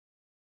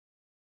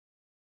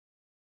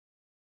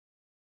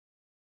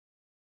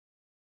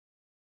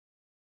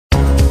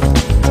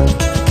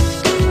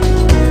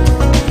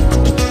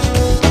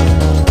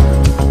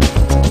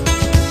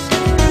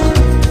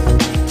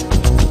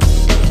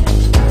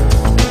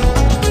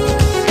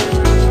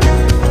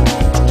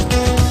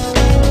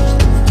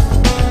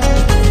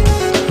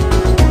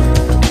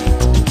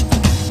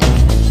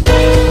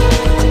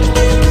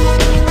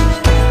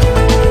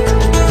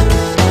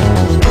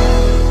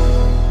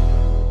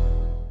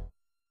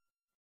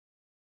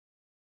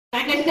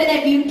I said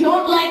if you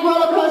don't like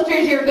roller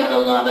coasters, you're going to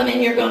love them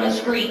and you're going to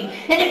scream.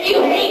 And if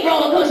you hate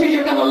roller coasters,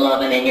 you're going to love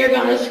them and you're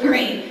going to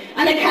scream.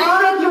 On the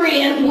count of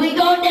 3, as we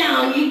go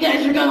down, you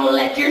guys are going to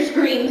let your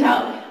screams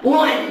out.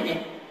 1,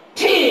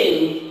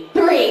 2,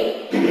 3.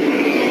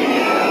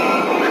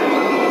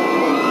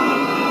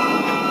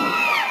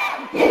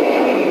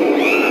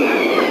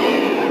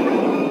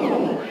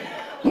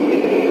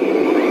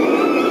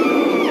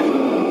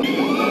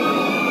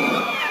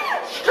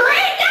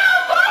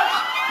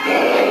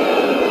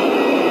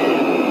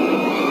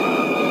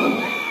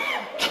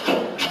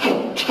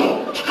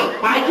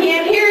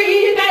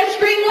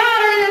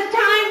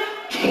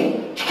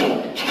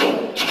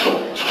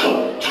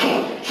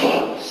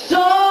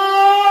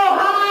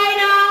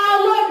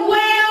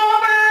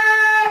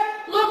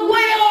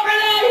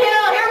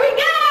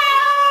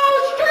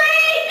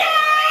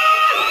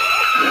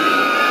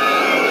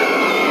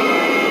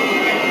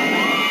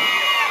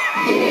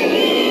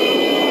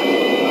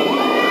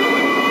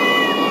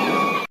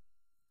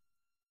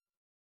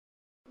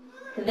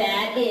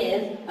 That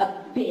is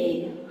a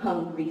big,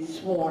 hungry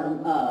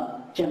swarm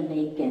of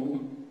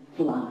Jamaican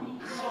flies.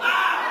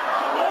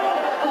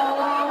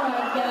 Oh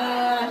my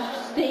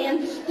gosh,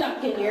 stand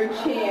stuck in your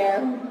chair.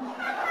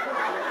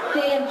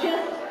 They have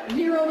just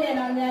zeroed in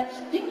on that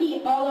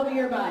sticky all over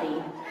your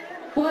body.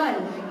 1,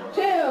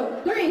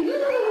 2, 3.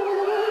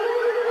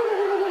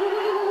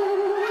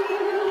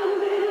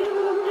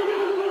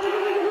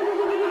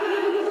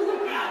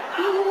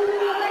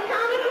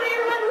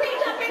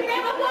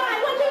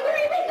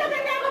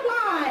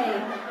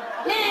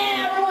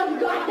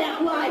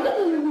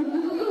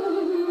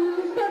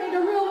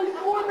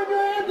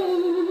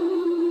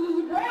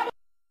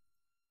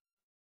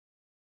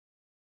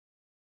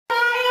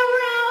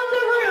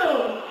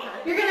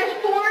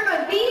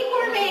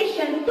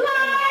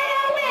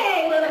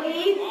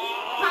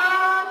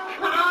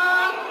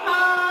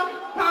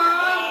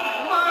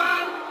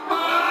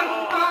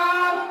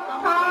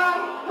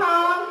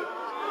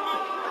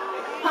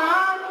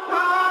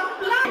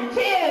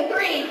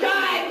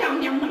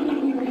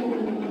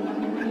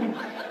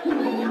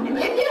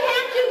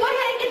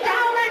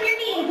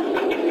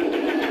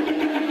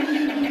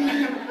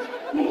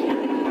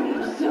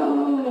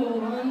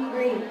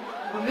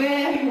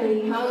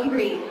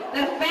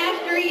 The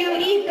faster you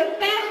eat, the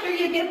faster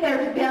you get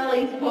their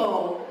bellies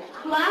full.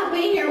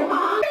 Flopping your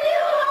hog. The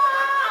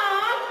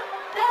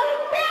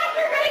faster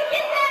you're going to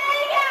get that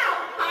egg out.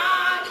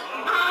 Hog,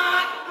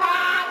 hog,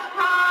 hog,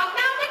 hog.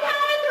 Now on the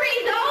count of 3,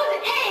 those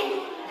eggs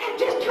have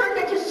just turned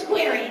into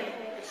square eggs.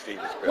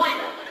 1,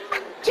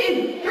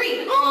 2,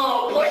 3.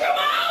 Oh, push them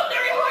out.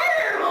 They're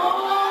harder.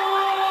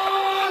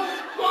 Oh,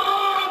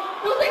 squawk.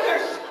 Those things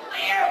are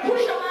square.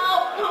 Push them out.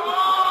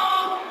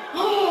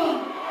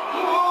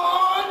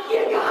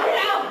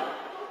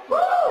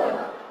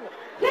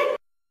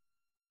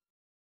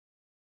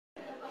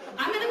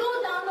 I'm going to go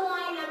down the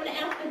line. I'm going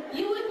to ask a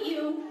few of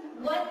you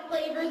what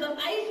flavors of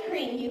ice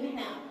cream you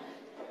have.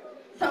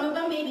 Some of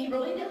them may be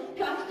really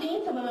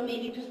disgusting. Some of them may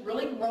be just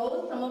really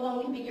gross. Some of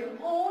them can be your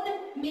own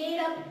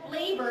made-up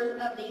flavors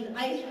of these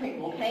ice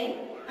cream,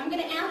 okay? I'm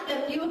going to ask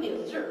a few of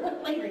you. Sir,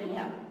 what flavor do you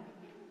have?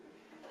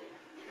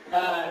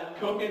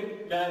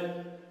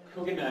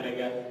 Coconut, I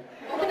guess.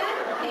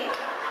 Coconut, okay.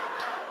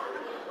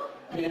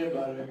 Peanut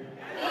butter.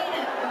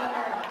 Peanut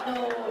butter.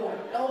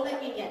 No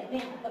licking yet.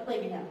 Man, what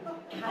flavor do you have?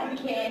 Cotton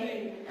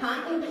candy.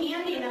 Cotton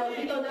candy. Now, as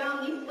we go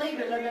down, these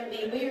flavors are going to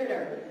be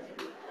weirder.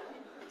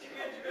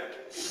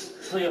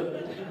 It's like a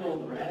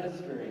pickled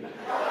raspberry.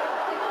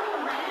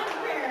 Pickled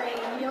raspberry.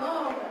 Yum.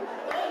 Oh,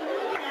 you're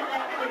looking at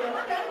that kind of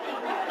disgusting.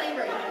 What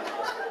flavor is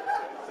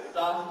it?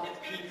 Sausage,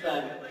 pizza,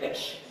 and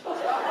fish.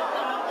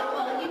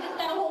 Well, you just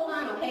got to hold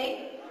on,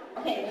 okay?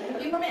 Okay, just a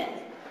few more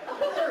minutes.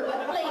 Sir, what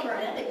flavor?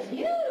 That thing's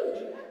huge.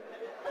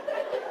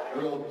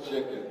 Grilled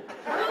chicken.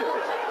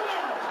 Grilled chicken.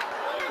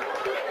 What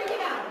flavor you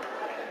got?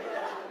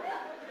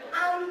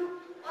 Well,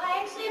 I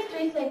actually have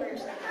 3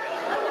 flavors.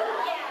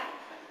 Yeah.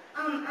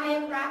 I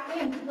have broccoli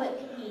and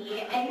split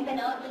pea and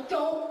vanilla.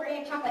 Don't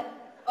worry, chocolate.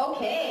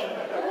 Okay.